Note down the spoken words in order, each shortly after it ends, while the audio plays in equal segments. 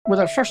with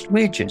her first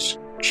wages,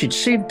 she'd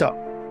saved up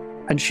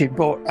and she'd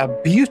bought a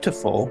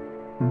beautiful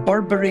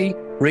Burberry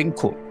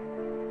raincoat.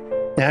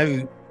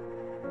 Now,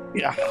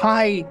 a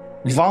high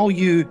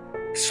value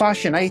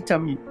fashion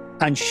item,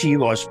 and she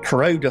was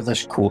proud of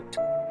this coat.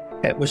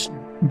 It was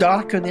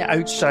dark on the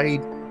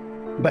outside,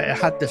 but it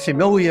had the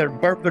familiar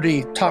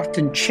Burberry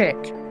tartan check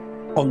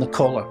on the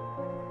collar.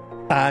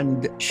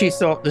 And she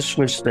thought this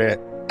was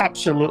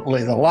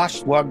absolutely the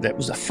last one. It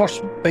was the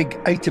first big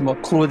item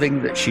of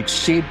clothing that she'd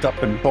saved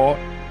up and bought.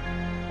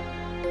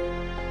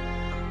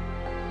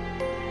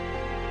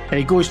 And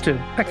he goes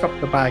to pick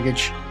up the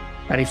baggage,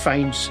 and he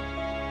finds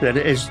that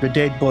it is the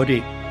dead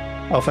body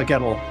of a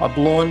girl, a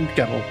blonde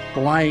girl,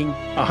 lying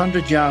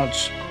 100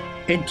 yards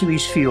into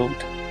his field,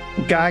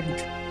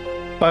 gagged,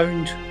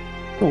 bound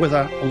with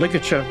a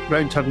ligature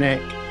round her neck,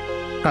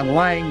 and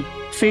lying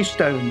face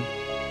down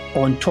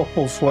on top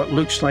of what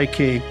looks like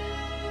a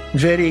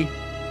very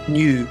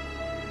new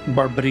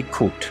Burberry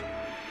coat.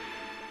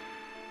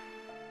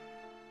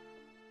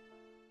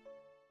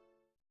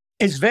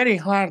 It's very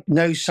hard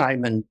now,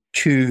 Simon,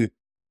 to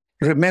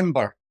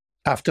remember,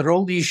 after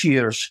all these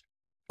years,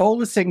 all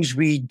the things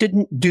we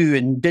didn't do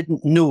and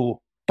didn't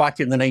know back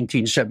in the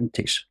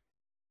 1970s.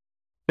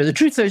 But the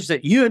truth is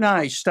that you and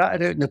I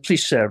started out in the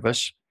police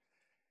service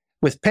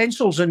with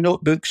pencils and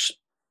notebooks,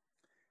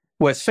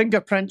 with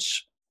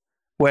fingerprints,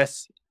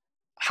 with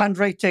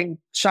handwriting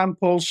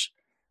samples,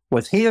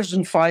 with hairs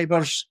and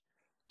fibres,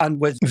 and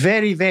with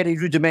very, very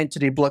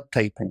rudimentary blood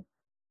typing.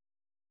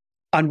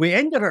 And we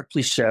ended our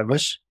police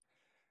service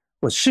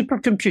with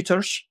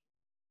supercomputers,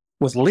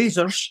 with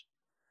lasers,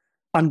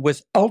 and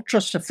with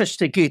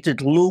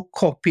ultra-sophisticated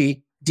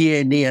low-copy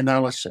DNA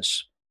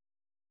analysis.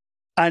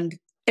 And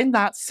in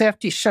that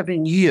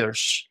 37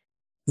 years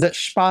that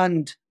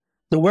spanned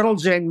the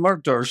World's End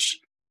murders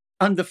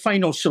and the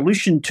final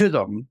solution to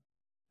them,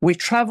 we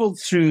travelled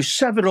through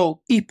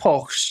several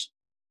epochs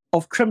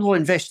of criminal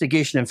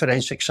investigation and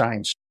forensic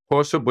science.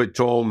 Possibly,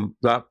 Tom,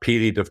 that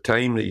period of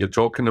time that you're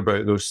talking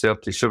about, those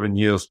 37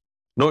 years,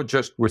 not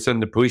just within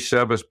the police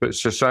service, but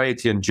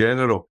society in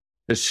general,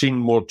 has seen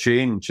more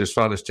change as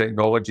far as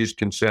technology is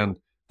concerned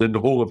than the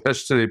whole of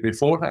history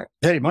beforehand.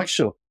 Very much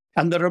so.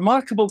 And the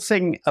remarkable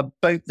thing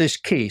about this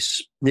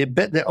case, the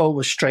bit that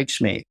always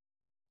strikes me,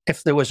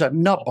 if there was a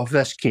nub of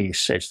this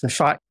case, it's the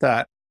fact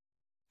that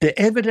the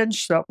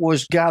evidence that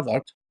was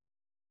gathered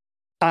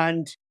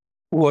and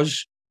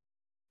was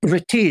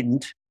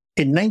retained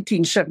in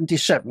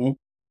 1977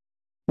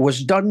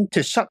 was done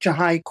to such a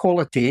high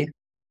quality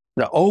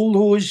that all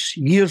those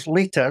years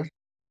later,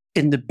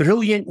 in the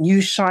brilliant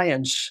new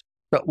science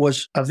that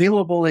was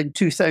available in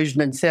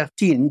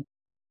 2013,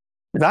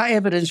 that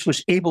evidence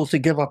was able to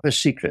give up its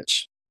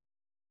secrets.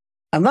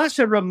 And that's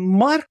a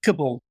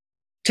remarkable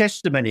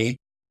testimony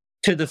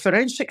to the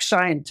forensic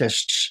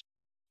scientists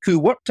who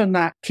worked on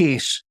that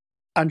case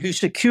and who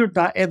secured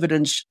that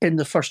evidence in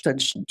the first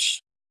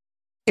instance.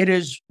 It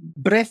is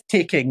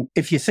breathtaking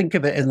if you think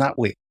of it in that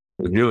way.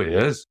 It really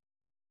is.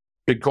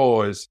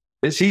 Because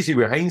it's easy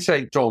with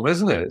hindsight, Tom,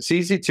 isn't it? It's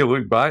easy to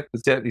look back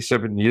at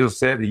 37 years,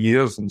 30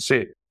 years and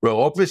say, well,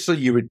 obviously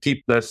you would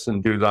keep this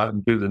and do that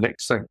and do the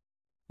next thing.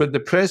 But the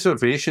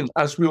preservation,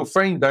 as we'll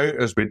find out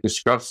as we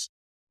discuss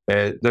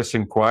this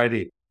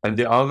inquiry and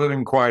the other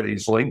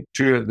inquiries linked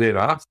to it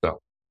thereafter,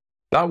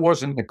 that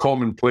wasn't the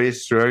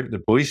commonplace throughout the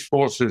police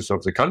forces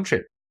of the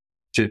country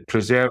to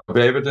preserve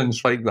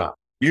evidence like that.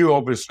 You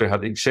obviously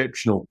had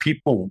exceptional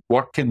people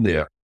working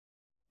there,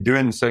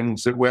 doing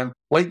things that weren't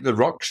like the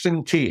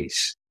Ruxton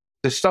case.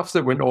 The stuff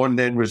that went on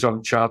then was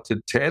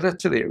uncharted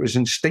territory. It was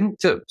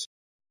instinctive.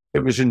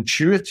 It was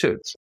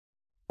intuitive.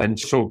 And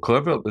so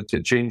clever that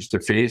it changed the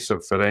face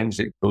of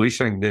forensic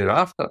policing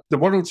thereafter. The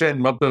World's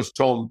End murders,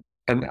 Tom,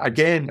 and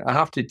again, I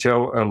have to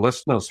tell our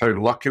listeners how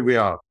lucky we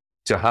are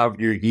to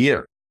have you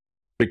here.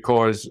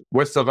 Because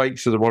with the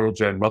likes of the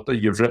World's End murder,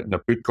 you've written a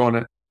book on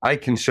it. I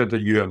consider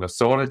you an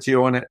authority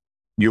on it.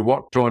 You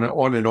worked on it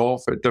on and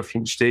off at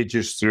different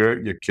stages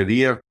throughout your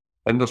career.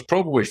 And there's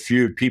probably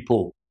few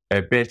people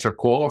better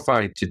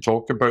qualified to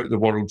talk about the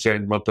World's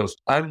End murders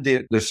and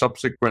the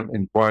subsequent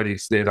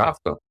inquiries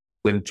thereafter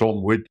than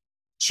Tom Wood.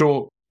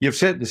 So you've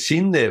set the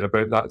scene there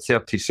about that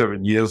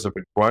 37 years of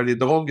inquiry,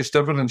 the longest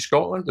ever in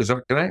Scotland, is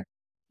that correct?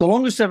 The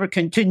longest ever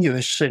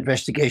continuous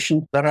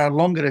investigation. There are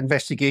longer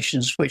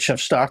investigations which have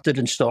started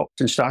and stopped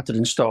and started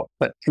and stopped.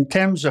 But in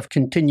terms of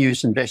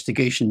continuous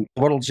investigation,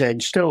 World's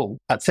End still,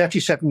 at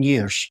 37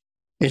 years,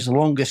 is the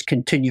longest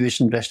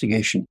continuous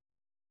investigation.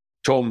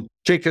 Tom,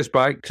 take us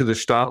back to the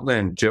start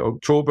then, to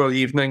October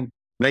evening,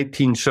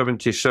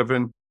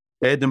 1977,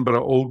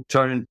 Edinburgh Old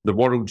Town, the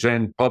World's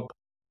End pub.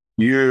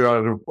 You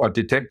are a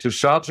detective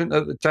sergeant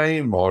at the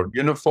time or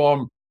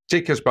uniform.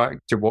 Take us back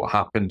to what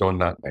happened on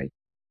that night.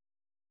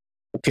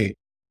 Okay.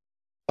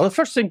 Well, the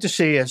first thing to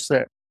say is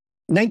that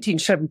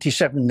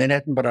 1977 in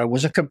Edinburgh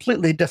was a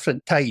completely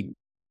different time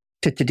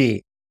to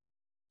today.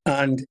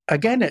 And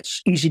again,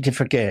 it's easy to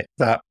forget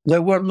that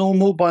there were no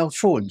mobile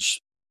phones.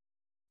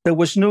 There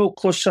was no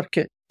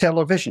closed-circuit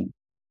television.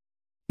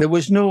 There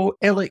was no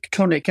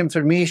electronic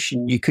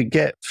information you could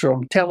get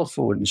from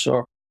telephones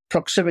or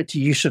proximity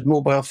use of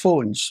mobile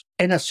phones.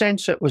 In a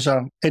sense, it was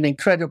an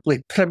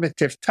incredibly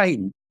primitive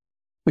time.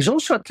 It was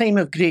also a time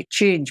of great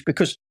change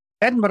because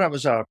Edinburgh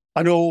was an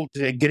old,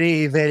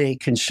 grey, very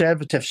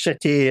conservative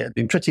city. It had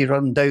been pretty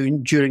run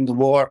down during the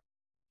war.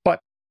 But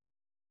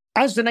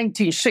as the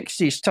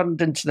 1960s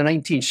turned into the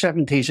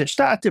 1970s, it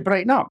started to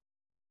brighten up.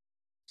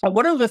 And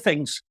one of the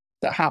things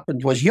that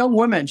happened was young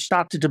women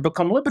started to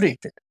become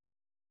liberated.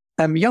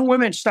 Young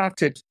women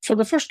started, for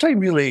the first time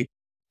really,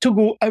 to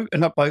go out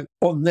and about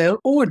on their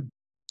own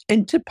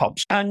into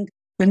pubs. And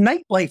the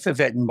nightlife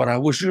of Edinburgh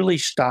was really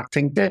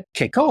starting to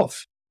kick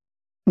off.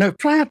 Now,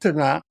 prior to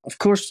that, of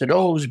course, there'd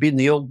always been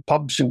the old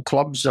pubs and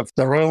clubs of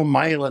the Royal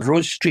Mile and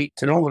Rose Street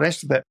and all the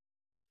rest of it.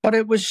 But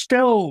it was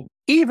still,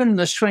 even in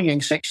the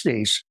swinging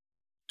 60s,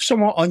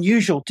 somewhat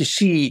unusual to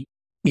see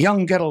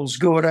young girls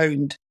go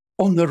around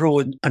on their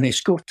own and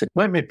escorted.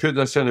 Let me put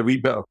this in a wee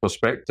bit of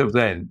perspective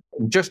then,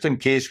 just in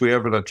case we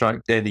ever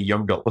attract any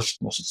younger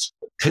listeners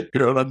who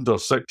are under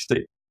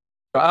 60.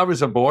 I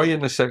was a boy in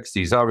the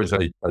 60s. I was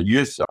a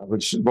youth. I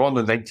was born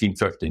in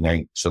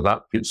 1959, so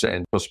that puts it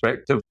in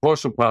perspective.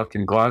 Postle Park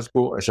in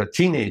Glasgow, as a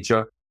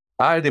teenager,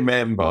 I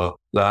remember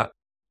that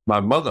my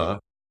mother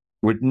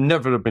would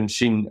never have been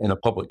seen in a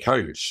public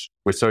house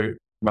without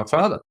my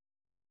father.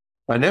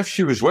 And if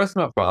she was with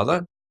my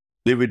father,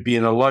 they would be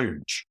in a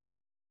lounge.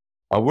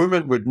 A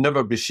woman would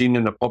never be seen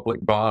in a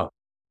public bar.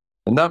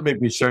 And that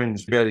maybe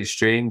sounds very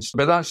strange,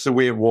 but that's the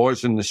way it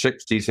was in the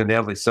 60s and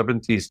early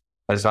 70s,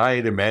 as I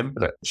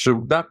remember it.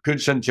 So that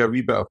puts into a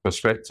wee bit of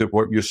perspective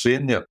what you're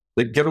saying there,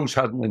 that girls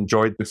hadn't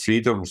enjoyed the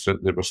freedoms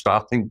that they were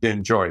starting to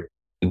enjoy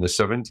in the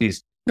 70s.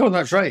 No,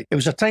 that's right. It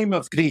was a time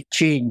of great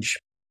change.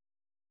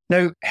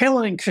 Now,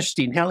 Helen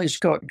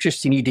Scott and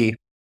Christine Eadie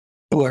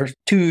were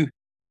two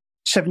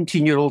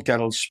 17-year-old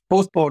girls,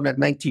 both born in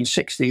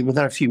 1960,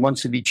 within a few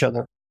months of each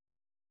other.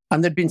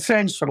 And they'd been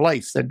friends for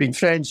life. They'd been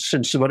friends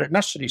since they were at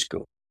nursery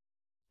school.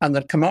 And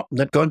they'd come up and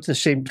they'd gone to the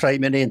same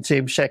primary and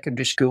same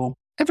secondary school.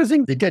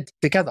 Everything they did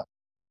together.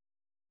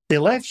 They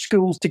left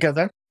school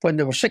together when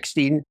they were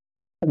 16,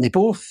 and they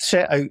both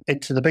set out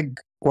into the big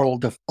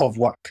world of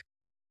work.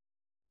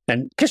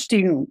 And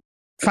Christine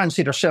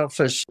fancied herself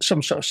as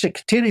some sort of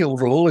secretarial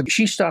role, and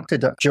she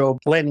started a job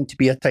learning to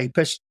be a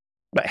typist.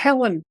 But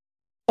Helen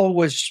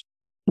always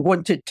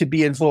wanted to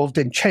be involved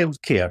in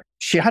childcare.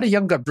 She had a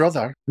younger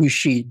brother who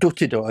she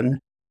doted on,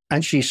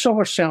 and she saw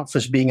herself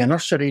as being a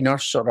nursery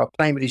nurse or a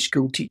primary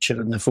school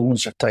teacher in the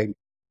fullness of time.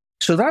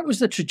 So that was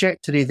the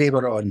trajectory they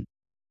were on.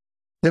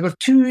 They were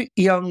two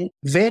young,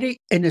 very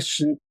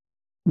innocent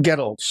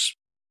girls.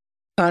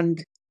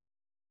 And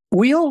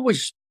we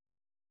always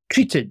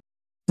treated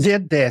their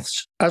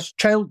deaths as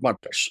child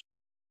murders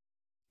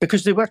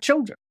because they were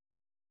children.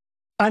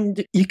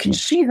 And you can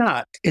see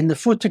that in the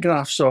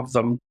photographs of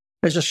them.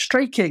 There's a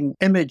striking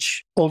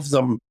image of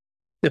them,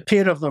 the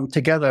pair of them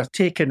together,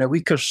 taken a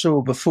week or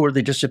so before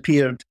they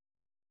disappeared,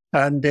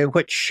 and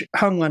which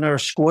hung on our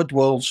squad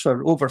walls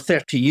for over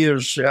 30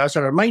 years as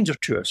a reminder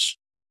to us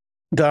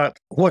that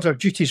what our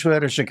duties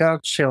were as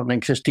regards Helen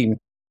and Christine.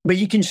 But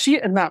you can see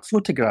it in that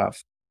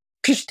photograph.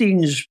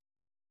 Christine's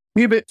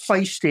a bit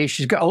feisty.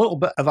 She's got a little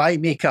bit of eye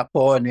makeup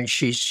on and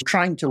she's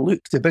trying to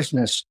look the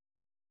business.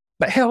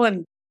 But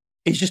Helen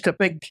is just a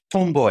big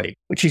tomboy,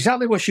 which is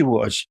exactly what she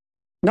was.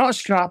 Not a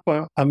scrap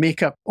of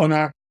makeup on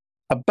her,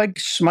 a big,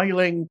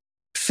 smiling,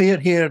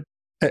 fair-haired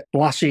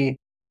lassie,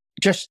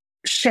 just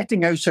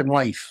setting out in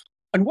life.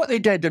 And what they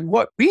did and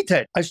what we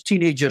did as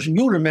teenagers, and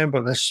you'll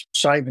remember this,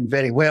 Simon,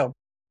 very well,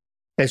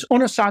 is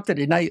on a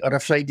Saturday night or a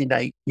Friday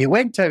night, you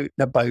went out and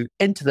about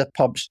into the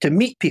pubs to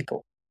meet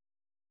people.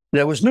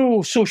 There was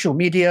no social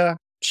media,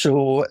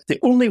 so the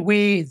only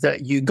way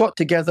that you got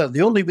together,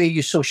 the only way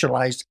you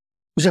socialised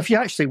was if you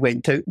actually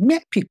went out and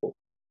met people.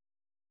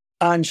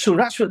 And so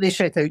that's what they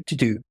set out to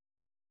do.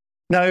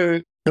 Now,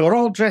 they were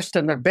all dressed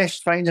in their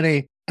best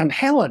finery, and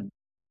Helen,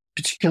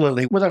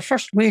 particularly, with her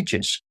first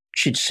wages,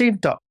 she'd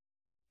saved up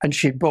and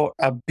she'd bought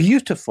a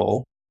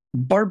beautiful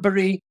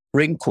Burberry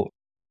raincoat.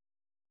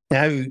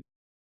 Now,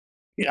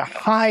 a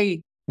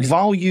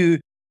high-value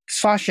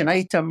fashion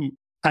item,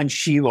 and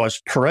she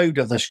was proud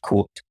of this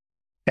coat.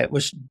 It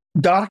was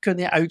dark on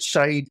the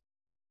outside,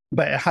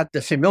 but it had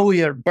the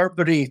familiar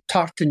Burberry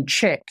tartan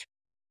check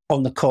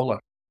on the collar.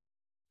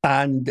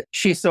 And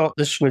she thought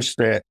this was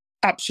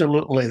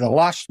absolutely the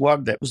last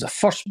one. It was the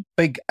first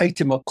big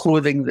item of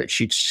clothing that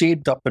she'd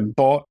saved up and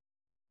bought.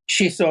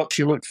 She thought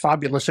she looked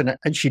fabulous in it,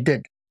 and she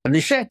did. And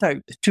they set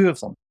out, the two of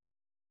them,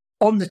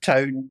 on the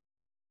town.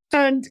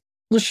 And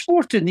the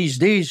sport in these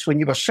days, when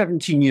you were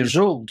 17 years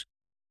old,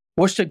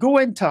 was to go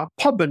into a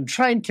pub and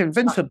try and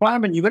convince the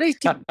barman you were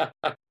 18.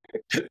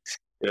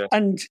 Yeah.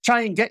 And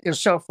try and get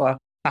yourself a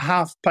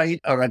half pint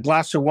or a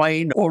glass of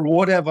wine or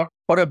whatever,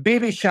 or a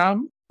baby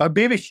sham.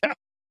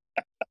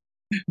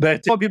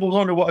 But some people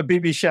don't know what a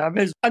baby sham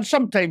is. And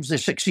sometimes they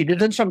succeeded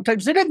and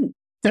sometimes they didn't.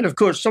 And of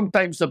course,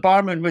 sometimes the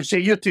barman would say,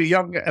 "You're too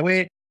young, get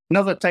away." And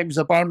other times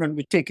the barman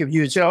would take a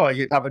view and say, "Oh,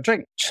 you have a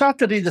drink."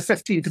 Saturday, the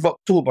 15th of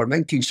October,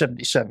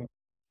 1977,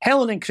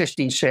 Helen and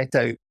Christine set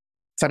out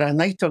for a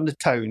night on the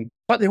town,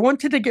 but they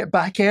wanted to get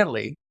back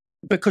early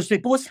because they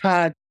both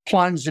had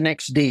plans the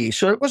next day.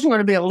 So it wasn't going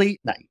to be a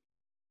late night.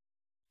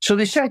 So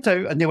they set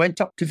out and they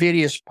went up to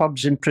various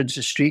pubs in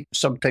Princes Street.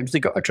 Sometimes they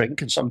got a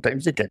drink and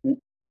sometimes they didn't.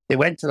 They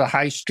went to the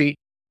High Street.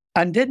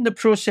 And in the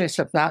process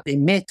of that, they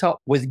met up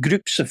with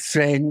groups of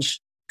friends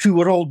who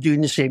were all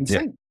doing the same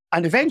thing.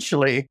 And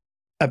eventually,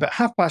 about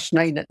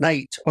 9:30 at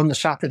night on the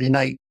Saturday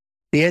night,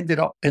 they ended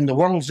up in the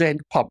World's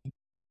End pub,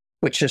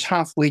 which is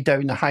halfway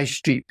down the High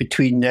Street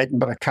between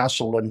Edinburgh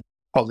Castle and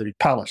Holyrood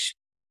Palace.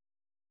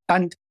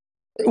 And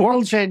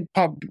World's End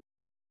pub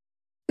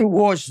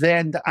was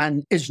then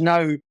and is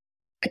now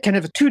kind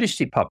of a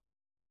touristy pub.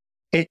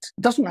 It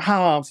doesn't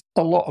have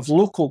a lot of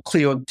local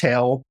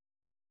clientele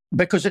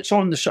because it's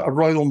on the sort of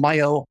Royal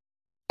Mile,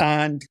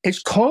 and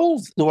it's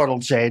called the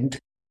World's End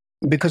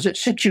because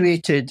it's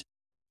situated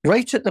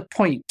right at the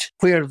point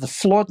where the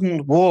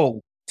Flodden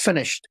Wall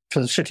finished for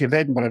the city of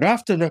Edinburgh. And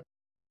after the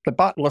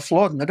Battle of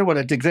Flodden, I don't want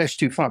to digress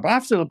too far, but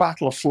after the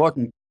Battle of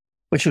Flodden,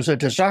 which was a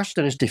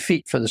disastrous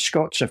defeat for the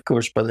Scots, of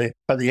course, by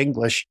the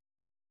English,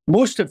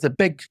 most of the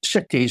big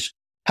cities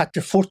had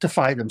to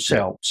fortify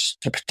themselves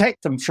to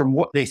protect them from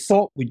what they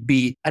thought would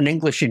be an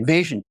English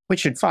invasion,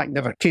 which in fact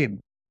never came.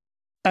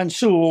 And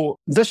so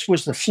this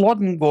was the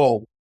Flodden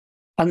Wall,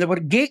 and there were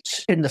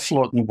gates in the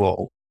Flodden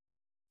Wall.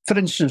 For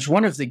instance,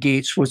 one of the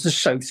gates was the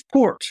South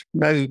Port.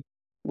 Now,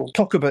 we'll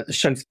talk about the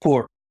South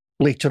Port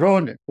later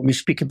on when we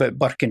speak about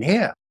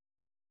Birkenhead.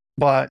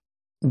 But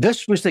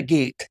this was the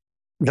gate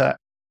that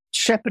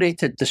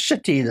separated the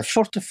city, the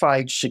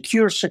fortified,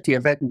 secure city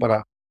of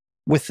Edinburgh,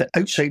 with the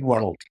outside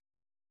world.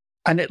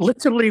 And it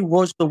literally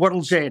was the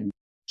World's End.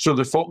 So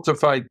the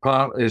fortified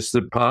part is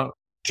the part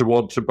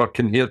towards the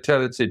Birkenhead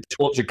territory,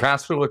 towards the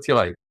castle, if you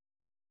like.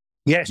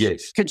 Yes. You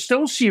can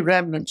still see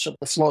remnants of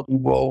the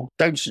Flodden Wall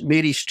down St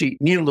Mary Street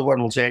near the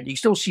World's End. You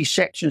still see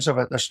sections of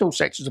it. There's still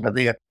sections of it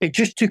there. It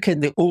just took in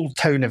the old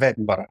town of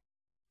Edinburgh,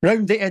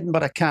 round the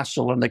Edinburgh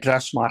Castle and the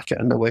Grassmarket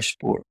and the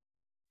Westport.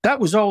 That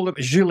was all that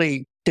was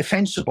really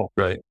defensible.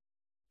 Right.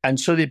 And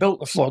so they built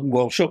the Flodden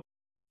Wall. So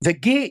the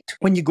gate,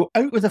 when you go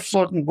out of the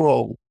Flodden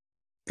Wall,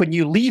 when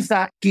you leave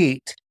that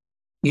gate,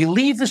 you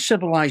leave the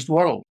civilised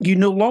world. You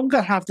no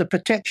longer have the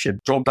protection.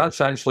 John, that's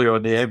actually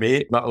on the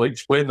M8. I'll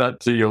explain that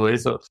to you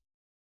later.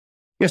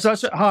 Yes,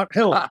 that's at Hart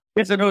Hill.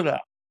 Yes, I know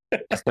that.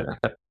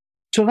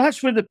 So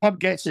that's where the pub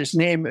gets its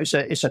name. It's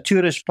a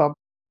tourist pub.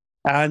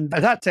 And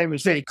at that time, it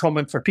was very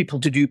common for people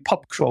to do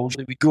pub crawls.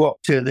 They would go up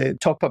to the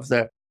top of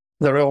the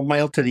Royal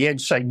Mile to the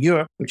Ensign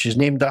Ure, which is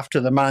named after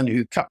the man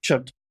who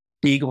captured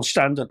the Eagle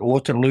Standard at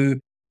Waterloo.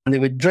 And they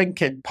would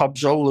drink in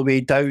pubs all the way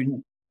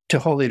down to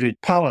Holyrood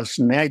Palace.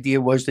 And the idea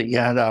was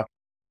that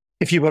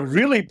if you were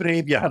really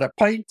brave, you had a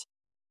pint.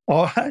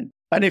 And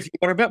if you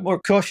were a bit more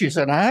cautious,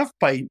 and a half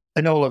pint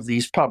in all of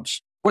these pubs.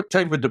 What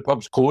time would the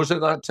pubs close at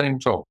that time,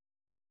 Tom?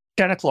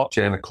 10 o'clock.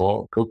 10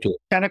 o'clock, okay.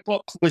 10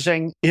 o'clock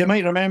closing. You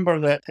might remember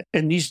that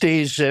in these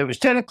days, it was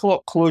 10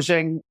 o'clock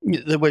closing.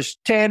 There was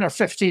 10 or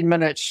 15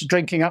 minutes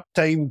drinking up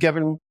time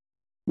given,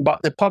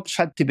 but the pubs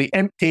had to be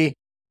empty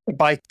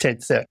by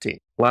 10:30.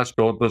 Last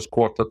orders,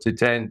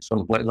 10:15,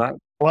 something like that.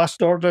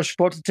 Last orders,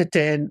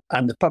 10:45,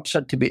 and the pubs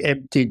had to be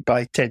emptied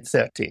by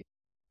 10:30.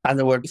 And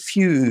there were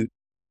few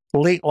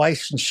late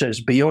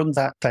licences beyond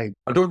that time.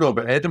 I don't know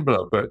about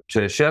Edinburgh, but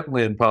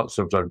certainly in parts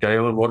of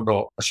Argyll and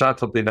whatnot, a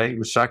Saturday night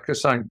was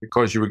sacrosanct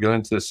because you were going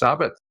into the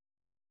Sabbath.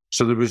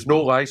 So there was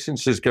no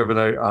licences given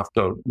out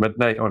after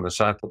midnight on a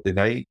Saturday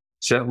night,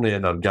 certainly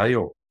in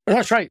Argyll.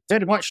 That's right,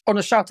 very much. On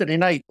a Saturday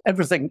night,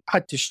 everything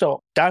had to stop.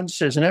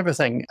 Dances and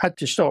everything had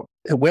to stop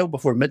well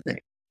before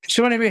midnight.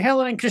 So anyway,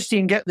 Helen and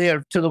Christine get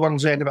there to the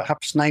World's End about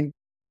 9:30.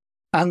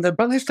 And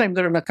by this time,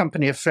 they're in a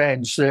company of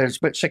friends. There's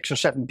about 6 or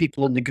 7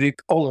 people in the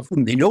group, all of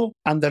whom they know.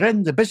 And they're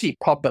in the busy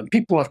pub, and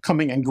people are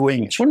coming and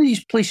going. It's one of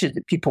these places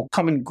that people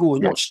come and go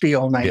and not stay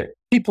all night. Yeah.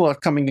 People are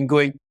coming and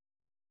going.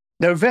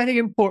 Now, very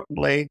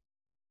importantly,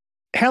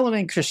 Helen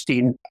and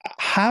Christine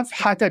have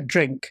had a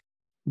drink,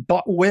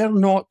 but were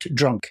not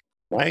drunk,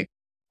 right?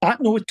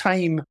 At no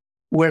time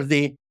were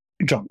they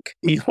drunk.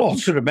 You'll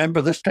also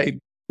remember this time,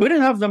 we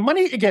didn't have the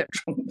money to get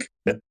drunk.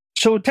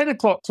 So 10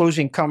 o'clock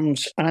closing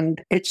comes,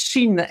 and it's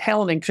seen that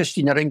Helen and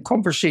Christine are in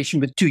conversation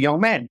with 2 young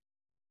men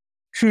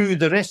who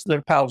the rest of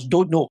their pals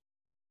don't know.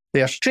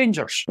 They are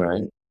strangers.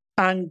 Right.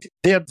 And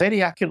they're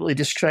very accurately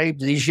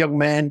described, these young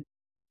men.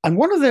 And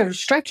one of the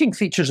striking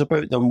features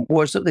about them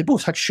was that they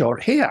both had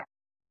short hair.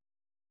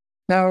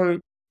 Now,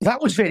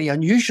 that was very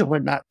unusual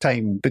in that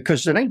time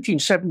because the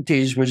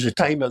 1970s was the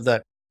time of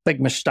the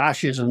big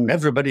moustaches and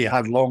everybody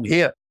had long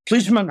hair.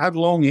 Policemen had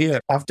long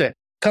hair after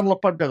curl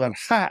up under their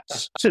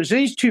hats. So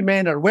these 2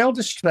 men are well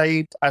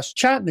described as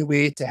chatting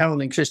away to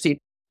Helen and Christine,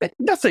 but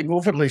nothing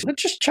overly. They're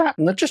just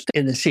chatting. They're just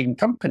in the same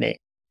company.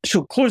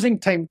 So closing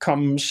time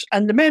comes,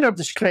 and the men are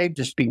described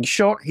as being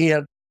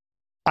short-haired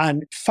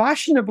and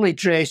fashionably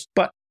dressed,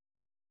 but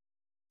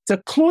the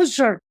clothes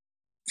are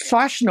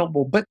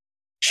fashionable, but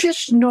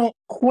just not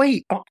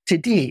quite up to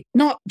date.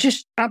 Not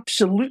just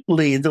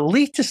absolutely the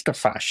latest of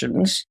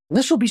fashions.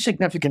 This will be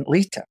significant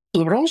later.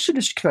 They were also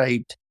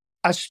described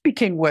as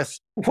speaking with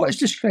what is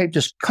described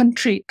as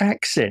country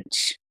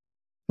accents.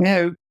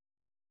 Now,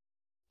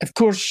 of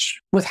course,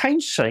 with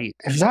hindsight,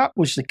 if that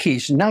was the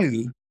case now,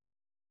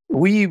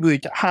 we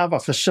would have a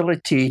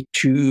facility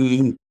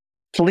to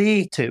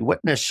play to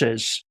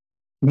witnesses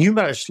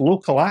numerous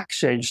local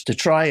accents to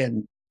try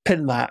and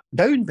pin that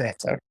down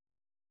better.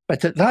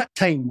 But at that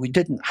time, we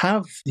didn't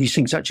have these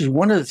things. Actually,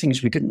 one of the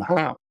things we didn't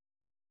have.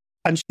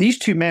 And these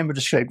two men were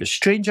described as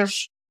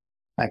strangers,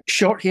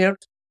 short-haired,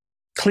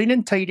 clean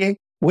and tidy,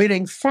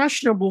 wearing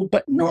fashionable,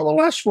 but not the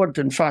last word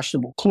in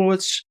fashionable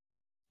clothes,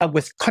 and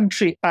with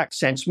country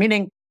accents,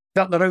 meaning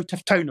that they're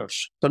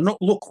out-of-towners. They're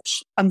not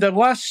locals. And their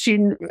last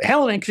scene,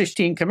 Helen and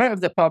Christine come out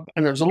of the pub,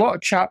 and there was a lot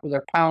of chat with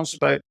their pals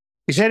about,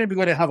 is anybody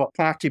going to have a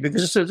party?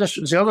 Because this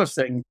was the other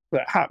thing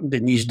that happened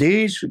in these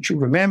days, which you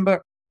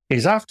remember,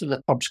 is after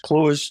the pubs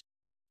closed,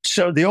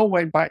 so they all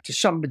went back to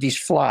somebody's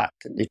flat,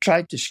 and they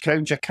tried to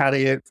scrounge a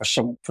carry out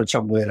for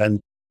somewhere, and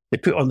they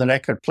put on the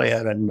record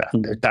player and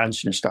they're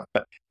dancing and stuff.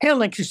 But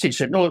Helen and Christine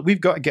said, no, look, we've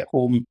got to get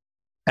home.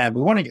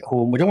 We want to get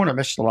home. We don't want to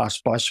miss the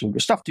last bus. We've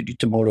got stuff to do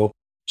tomorrow.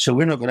 So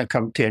we're not going to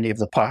come to any of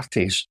the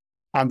parties.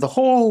 And the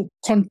whole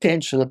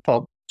contents of the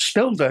pub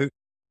spilled out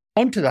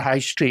onto the high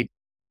street,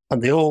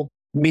 and they all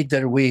made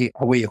their way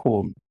away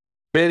home.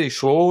 Very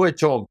slowly,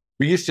 John.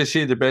 We used to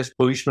say the best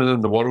policeman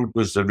in the world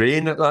was the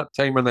rain at that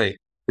time of night,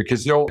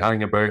 because they all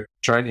hang about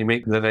trying to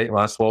make the night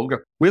last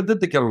longer. Where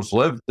did the girls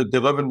live? Did they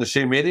live in the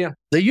same area?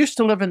 They used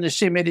to live in the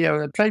same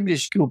area at primary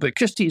school, but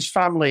Christine's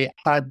family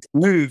had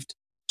moved.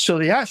 So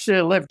they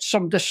actually lived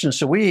some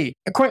distance away,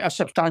 quite a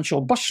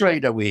substantial bus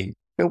ride away.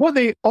 But what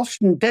they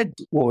often did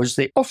was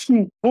they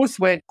often both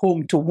went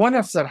home to one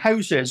of their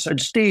houses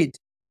and stayed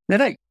the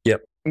night.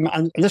 Yep.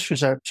 And this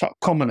was a sort of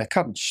common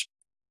occurrence.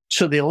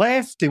 So they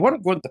left, they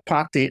weren't going to the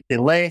party, they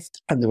left,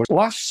 and they were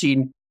last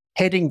seen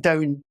heading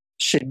down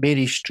St.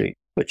 Mary Street,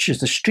 which is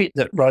the street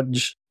that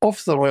runs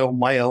off the Royal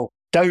Mile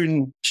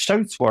down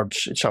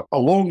southwards. It's a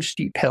long,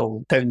 steep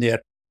hill down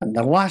there. And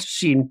they're last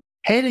seen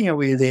heading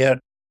away there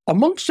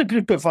amongst a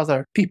group of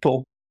other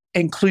people,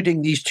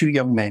 including these two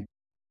young men.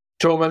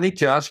 Tom, I need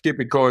to ask you,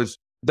 because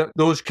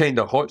those kind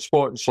of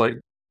hotspots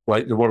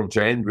like the World's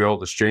End, with all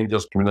the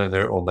strangers coming in and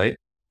out all night,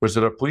 was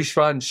there a police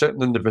van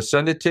sitting in the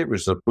vicinity?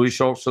 Was there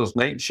police officers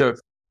night shift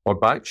or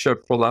back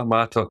shift, for that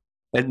matter,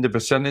 in the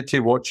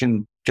vicinity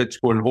watching kids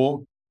going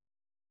home?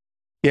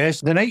 Yes,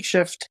 the night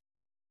shift,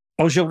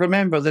 as you'll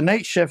remember, the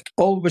night shift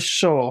always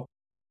saw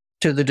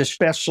to the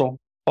dispersal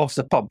of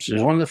the pubs. It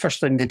was one of the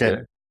first things they did.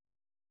 Yeah.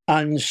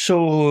 And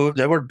so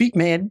there were beat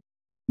men,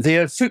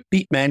 they're foot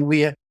beat men.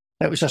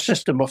 It was a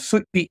system of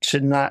foot beats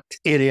in that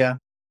area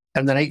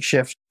in the night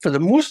shift. For the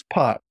most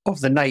part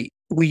of the night,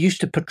 we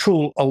used to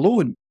patrol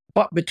alone.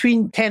 But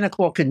between 10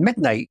 o'clock and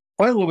midnight,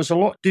 while there was a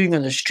lot doing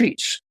on the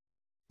streets,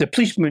 the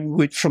policemen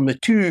would, from the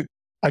two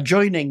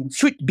adjoining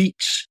foot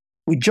beats,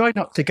 would join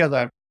up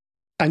together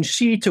and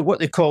see to what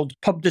they called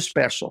pub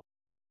dispersal.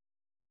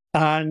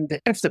 And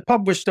if the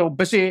pub was still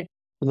busy,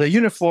 the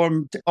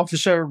uniformed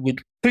officer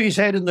would put his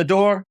head in the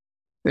door.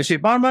 They'd say,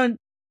 barman,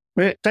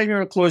 wait, time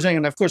you're closing.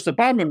 And of course, the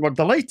barmen were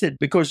delighted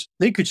because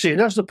they could say,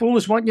 there's the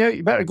police want you out,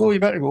 you better go,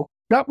 you better go.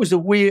 That was the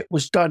way it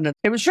was done. And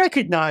it was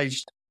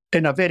recognised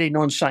in a very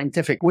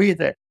non-scientific way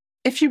that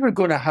if you were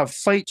going to have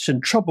fights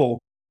and trouble,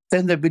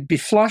 then there would be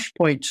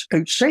flashpoints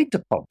outside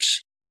the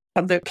pubs.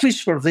 And the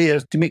police were there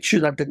to make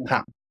sure that didn't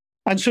happen.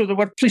 And so there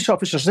were police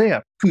officers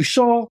there who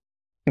saw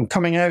him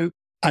coming out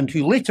and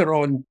who later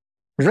on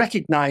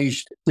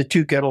recognised the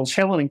two girls,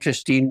 Helen and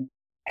Christine.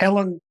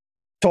 Helen,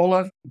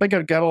 taller,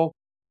 bigger girl,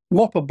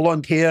 mop of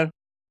blonde hair,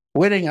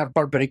 wearing her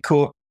Burberry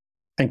coat,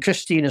 and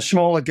Christine, a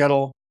smaller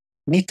girl,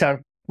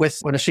 neater, with,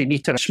 when I say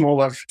neater, a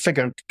smaller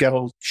figured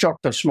girl,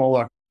 shorter,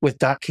 smaller, with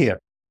dark hair.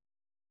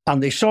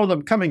 And they saw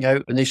them coming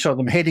out and they saw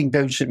them heading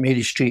down St.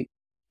 Mary Street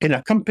in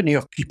a company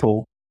of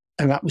people,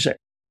 and that was it.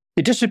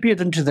 They disappeared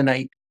into the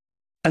night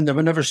and they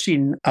were never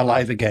seen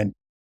alive again.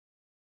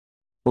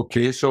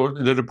 Okay, so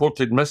they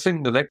reported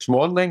missing the next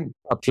morning.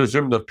 I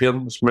presume their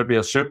parents maybe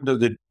assumed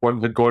that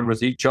one had gone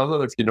with each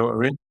other, if you know what I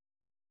mean.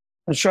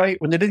 That's right.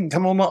 When they didn't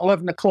come home at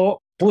 11 o'clock,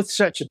 both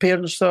sets of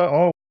parents thought,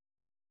 oh,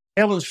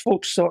 Helen's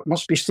folks thought it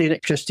must be staying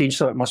at Christine's,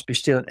 thought it must be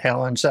staying at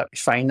Helen's. That'd be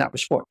fine. That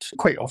was what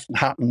quite often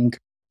happened.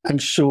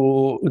 And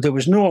so there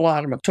was no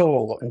alarm at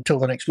all until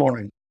the next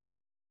morning.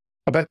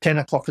 About 10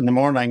 o'clock in the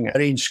morning,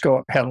 Irene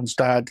Scott, Helen's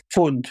dad,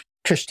 phoned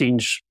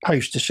Christine's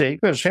house to say,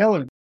 where's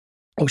Helen?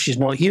 Oh, she's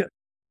not here.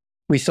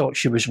 We thought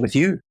she was with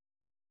you.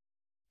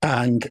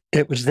 And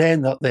it was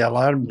then that the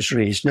alarm was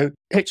raised. Now,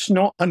 it's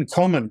not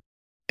uncommon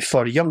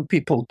for young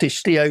people to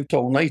stay out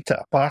all night at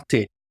a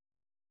party.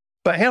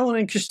 But Helen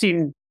and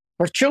Christine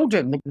were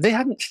children. They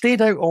hadn't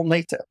stayed out all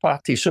night at a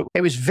party. So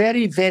it was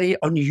very, very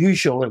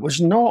unusual. It was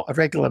not a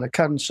regular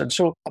occurrence. And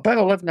so about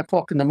 11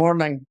 o'clock in the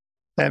morning,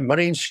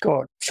 Irene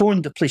Scott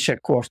phoned the police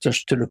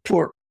headquarters to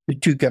report the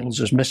two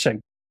girls as missing.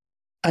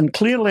 And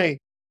clearly,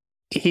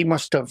 he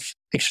must have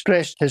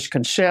expressed his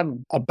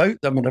concern about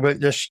them and about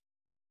this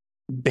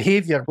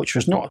behaviour, which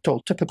was not at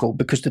all typical,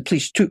 because the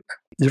police took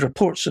the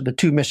reports of the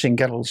two missing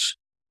girls,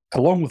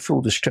 along with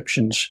full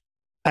descriptions,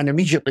 and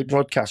immediately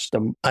broadcast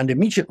them, and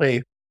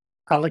immediately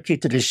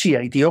allocated a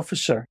CID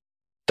officer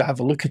to have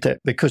a look at it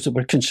because they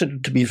were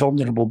considered to be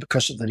vulnerable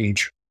because of their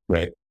age.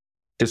 Right.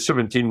 Because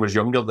 17 was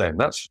younger then.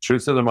 That's the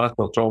truth of the matter,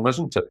 Tom,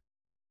 isn't it?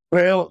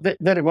 Well,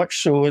 very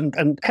much so.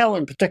 And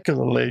Helen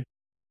particularly,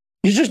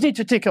 you just need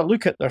to take a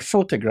look at their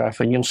photograph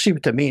and you'll see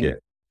what I mean. Yeah.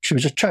 She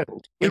was a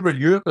child. Where were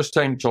you at this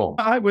time, Tom?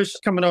 I was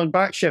coming on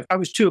back shift. I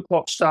was 2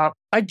 o'clock start.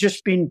 I'd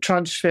just been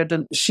transferred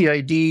into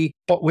CID,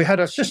 but we had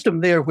a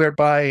system there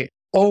whereby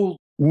all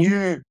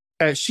new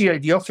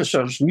CID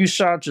officers, new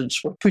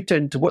sergeants, were put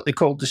into what they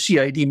called the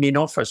CID main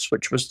office,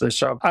 which was the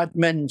sort of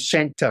admin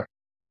centre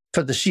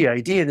for the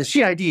CID. And the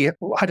CID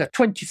had a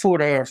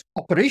 24-hour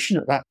operation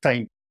at that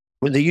time,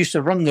 where they used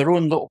to run their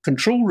own little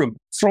control room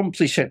from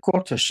police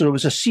headquarters. So there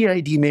was a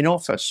CID main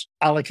office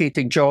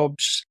allocating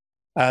jobs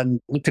and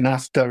looking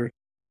after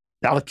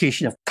the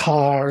allocation of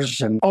cars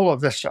and all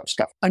of this sort of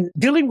stuff. And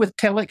dealing with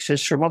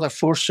telexes from other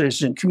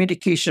forces and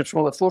communications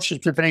from other forces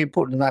was very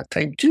important at that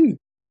time too,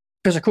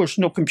 because, of course,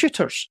 no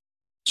computers.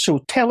 So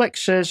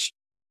telexes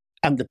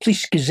and the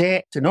police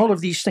gazette and all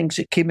of these things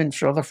that came in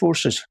for other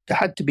forces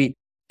had to be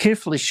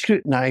carefully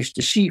scrutinised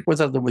to see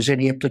whether there was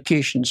any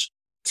implications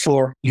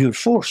for your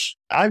force.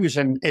 I was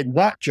in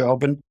that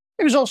job, and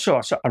it was also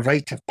a sort of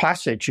rite of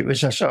passage. It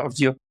was a sort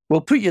of,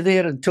 we'll put you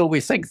there until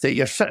we think that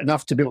you're fit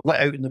enough to be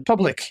let out in the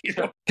public.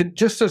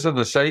 Just as an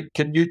aside,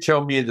 can you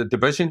tell me the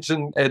divisions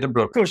in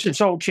Edinburgh? Of course,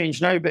 it's all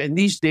changed now, but in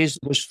these days,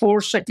 there was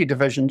 4 city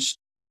divisions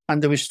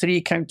and there was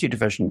 3 county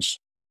divisions.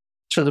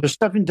 So there was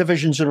 7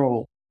 divisions in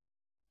all.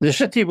 The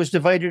city was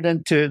divided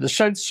into the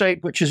south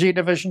side, which is A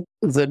division,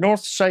 the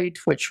north side,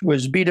 which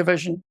was B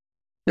division.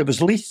 There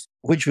was Leith,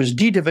 which was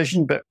D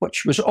division, but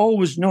which was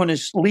always known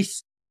as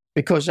Leith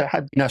because it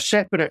had been a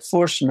separate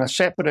force in a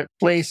separate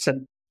place,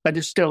 and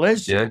it still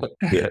is. Yeah.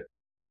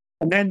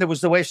 And then there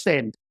was the West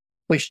End,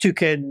 which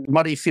took in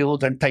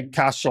Murrayfield and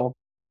Tynecastle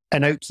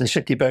and out to the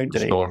city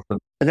boundary.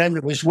 And then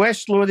there was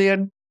West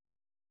Lothian,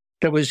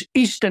 there was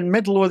East and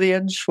Mid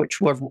Lothians,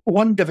 which were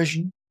 1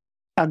 division,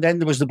 and then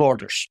there was the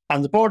Borders.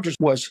 And the Borders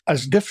was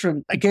as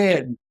different,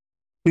 again,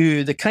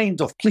 to the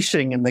kind of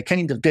policing and the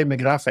kind of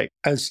demographic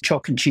as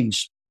chalk and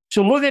cheese.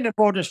 So Lothian and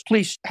Borders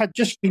Police had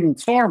just been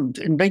formed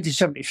in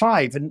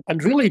 1975,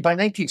 and really by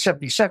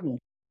 1977,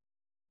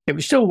 it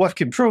was still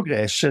work in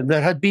progress, and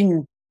there had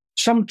been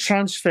some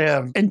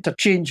transfer,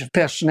 interchange of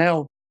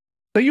personnel.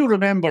 But you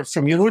remember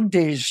from your own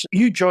days,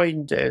 you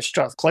joined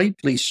Strathclyde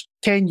Police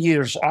 10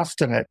 years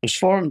after it was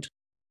formed,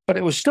 but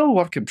it was still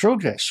work in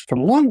progress for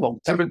a long, long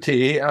time.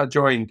 78, I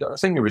joined. I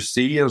think I was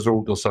 3 years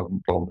old or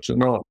something, Tom.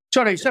 No.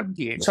 Sorry,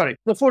 78. Sorry.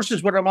 The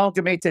forces were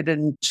amalgamated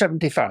in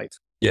 75.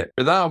 Yeah,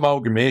 but that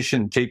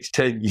amalgamation takes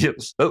 10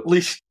 years. At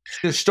least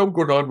it's still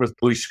going on with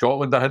Police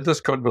Scotland. I had this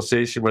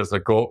conversation with a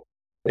cop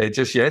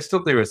just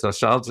yesterday with a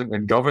sergeant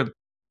in Govan,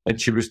 and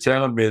she was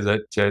telling me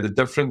that the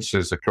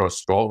differences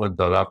across Scotland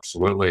are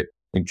absolutely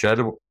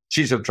incredible.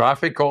 She's a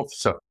traffic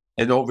officer,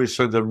 and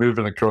obviously they're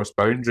moving across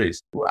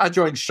boundaries. I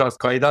joined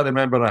Strathclyde. I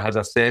remember I had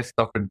a theft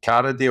up in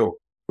Carradale,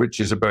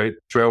 which is about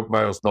 12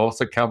 miles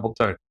north of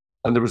Campbelltown.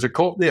 And there was a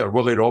cop there,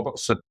 Willie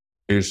Robertson,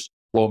 who's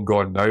long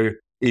gone now.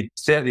 He'd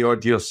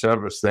 30-odd years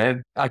service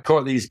then. I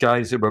caught these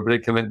guys that were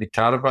breaking into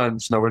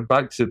caravans, and I went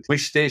back to the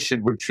police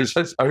station, which was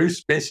his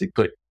house,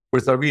 basically,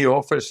 with a wee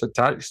office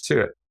attached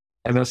to it.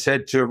 And I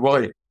said to him,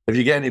 Willie, have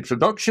you got any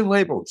production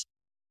labels?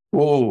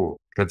 Oh,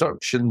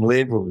 production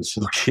labels.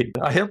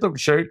 I heard him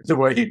shout the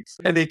wife,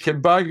 and he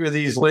came back with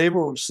these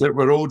labels that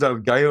were Old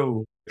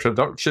Argyll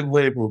production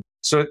labels.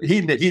 So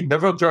he'd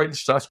never joined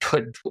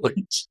Strathclyde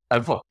Police,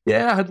 ever.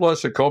 Yeah, I had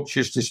lots of cops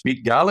used to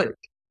speak Gaelic,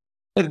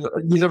 and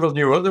you never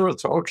knew what they were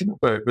talking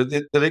about. But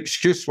the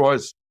excuse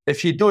was,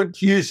 if you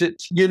don't use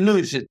it, you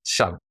lose it,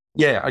 son.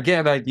 Yeah, I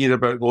get an idea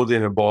about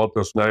Lothian and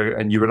Borders now,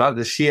 and you were at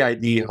the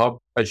CID hub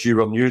as you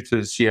were new to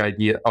the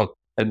CID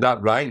in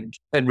that rank,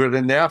 and we're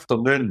in the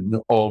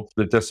afternoon of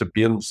the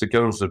disappearance. The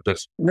girls have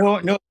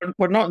disappeared. No,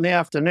 we're not in the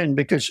afternoon,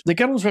 because the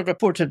girls were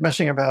reported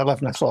missing about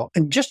 11 o'clock.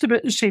 And just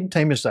about the same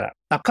time as that,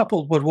 a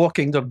couple were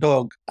walking their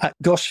dog at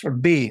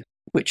Gosford Bay,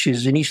 which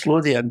is in East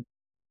Lothian,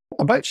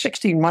 about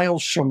 16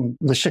 miles from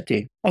the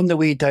city, on the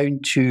way down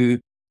to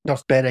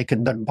North Berwick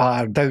and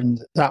Dunbar, down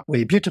that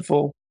way.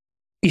 Beautiful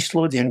East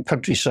Lothian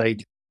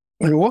countryside.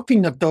 When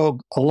walking their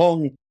dog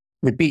along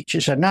the beach,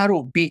 it's a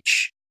narrow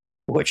beach,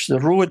 which the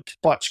road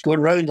butts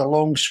going round a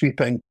long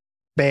sweeping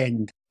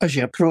bend as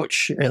you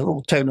approach the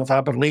little town of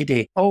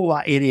Aberlady. All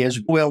that area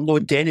is well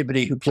known to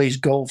anybody who plays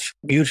golf,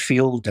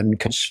 Muirfield and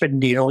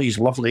Kinsfindy and all these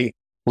lovely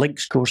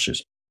links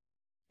courses.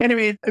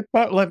 Anyway,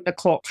 about 11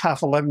 o'clock,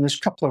 half 11, this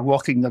couple are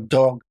walking their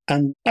dog,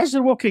 and as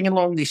they're walking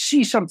along, they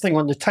see something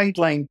on the tide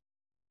line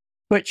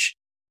which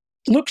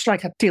looks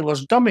like a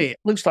tailor's dummy. It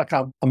looks like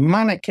a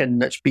mannequin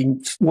that's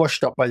been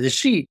washed up by the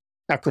sea.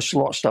 Now, of course, a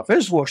lot of stuff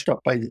is washed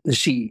up by the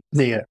sea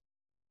there.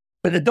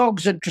 But the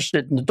dog's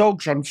interested, and the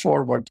dogs run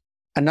forward.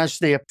 And as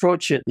they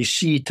approach it, they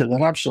see, to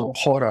their absolute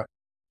horror,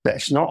 that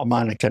it's not a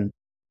mannequin.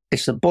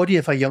 It's the body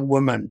of a young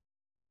woman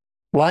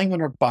lying on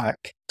her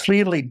back,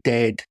 clearly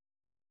dead,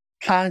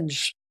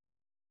 hands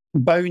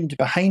bound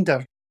behind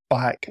her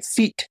back,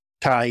 feet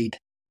tied,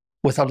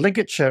 with a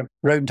ligature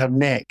round her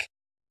neck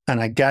and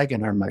a gag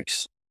in her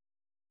mouth.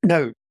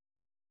 Now,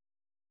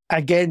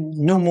 again,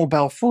 no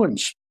mobile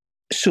phones.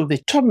 So they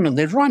turn and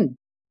they run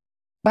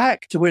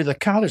back to where the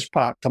car is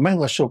parked, a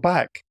mile or so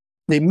back.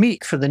 They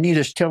make for the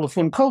nearest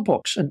telephone call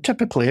box. And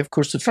typically, of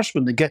course, the first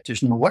one they get to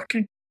is not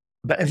working.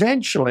 But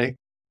eventually,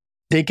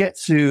 they get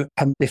through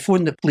and they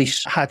phone the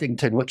police at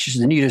Haddington, which is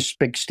the nearest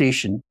big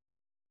station.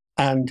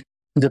 And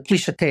the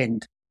police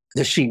attend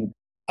the scene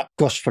at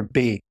Gosford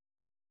Bay.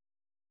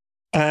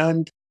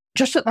 And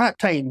just at that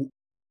time,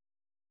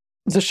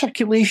 the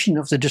circulation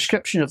of the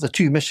description of the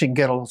two missing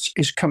girls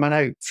is coming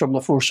out from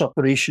the force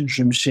operations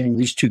room saying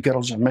these two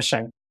girls are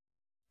missing.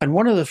 And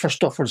one of the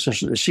first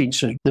officers at the scene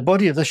says, the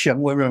body of this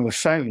young woman was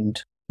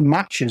found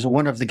matches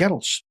one of the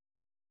girls.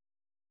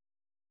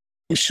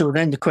 So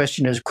then the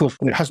question is, of course,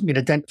 it hasn't been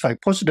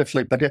identified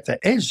positively, but if it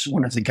is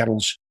one of the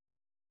girls,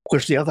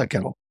 where's the other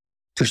girl?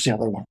 Where's the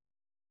other one?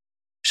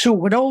 So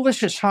when all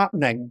this is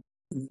happening,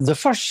 the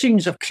first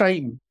scenes of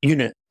crime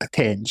unit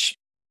attends.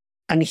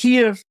 And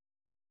here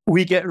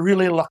we get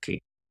really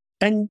lucky.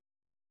 And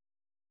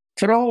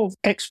for all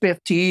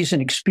expertise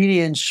and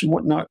experience and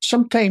whatnot,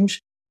 sometimes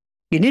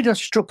you need a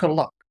stroke of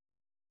luck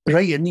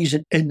right in these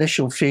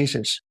initial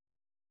phases.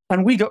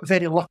 And we got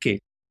very lucky.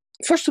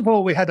 First of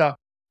all, we had a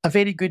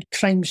very good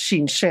crime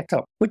scene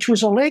setup, which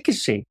was a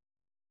legacy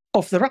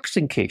of the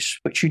Ruxton case,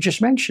 which you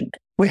just mentioned.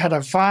 We had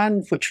a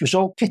van which was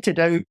all kitted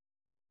out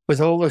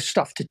with all the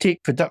stuff to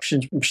take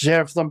productions and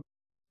preserve them,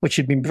 which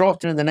had been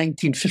brought in the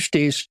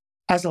 1950s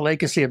as a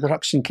legacy of the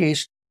Ruxton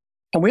case.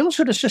 And we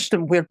also had a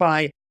system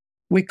whereby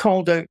we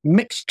called out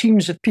mixed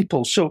teams of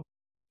people. So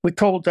we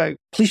called out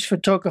police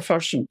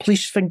photographers and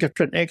police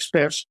fingerprint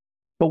experts,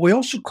 but we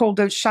also called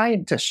out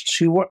scientists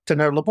who worked in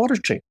our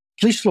laboratory.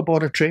 Police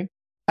laboratory,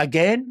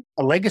 again,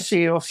 a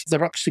legacy of the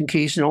Ruxton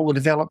case and all the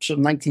developments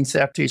of the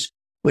 1930s.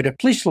 We had a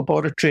police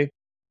laboratory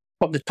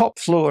on the top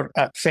floor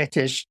at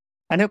Fettes,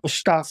 and it was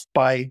staffed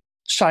by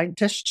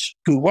scientists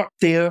who worked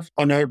there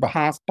on our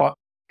behalf, but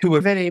who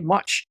were very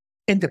much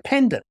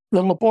independent.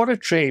 The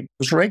laboratory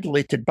was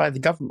regulated by the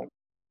government.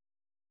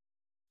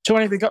 So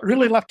anyway, we got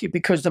really lucky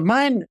because the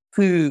man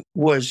who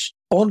was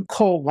on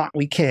call that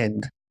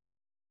weekend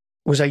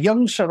was a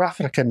young South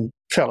African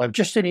fellow,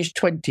 just in his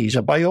 20s,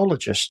 a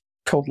biologist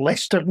called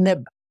Lester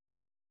Knibb.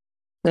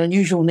 An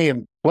unusual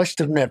name,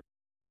 Lester Knibb.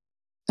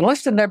 And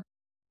Lester Knibb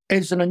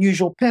is an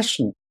unusual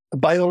person, a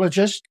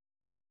biologist,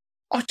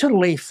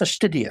 utterly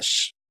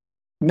fastidious,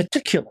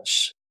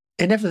 meticulous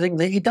in everything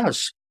that he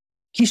does.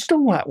 He's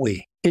still that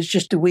way. It's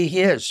just the way he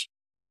is.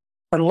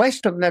 And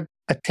Lester Knibb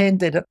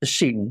attended at the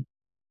scene.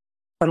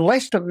 And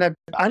Lester Knibb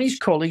and his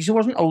colleagues, he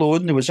wasn't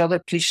alone. There was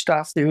other police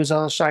staff, there was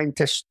other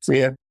scientists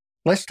there.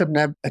 Lester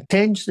Knibb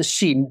attends the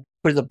scene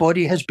where the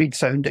body has been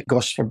found at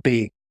Gosford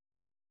Bay.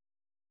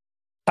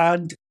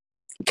 And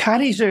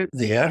carries out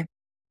there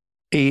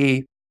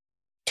a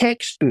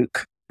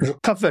textbook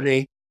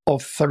recovery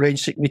of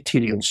forensic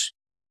materials.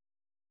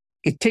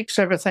 He takes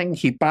everything,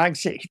 he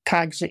bags it, he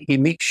tags it, he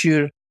makes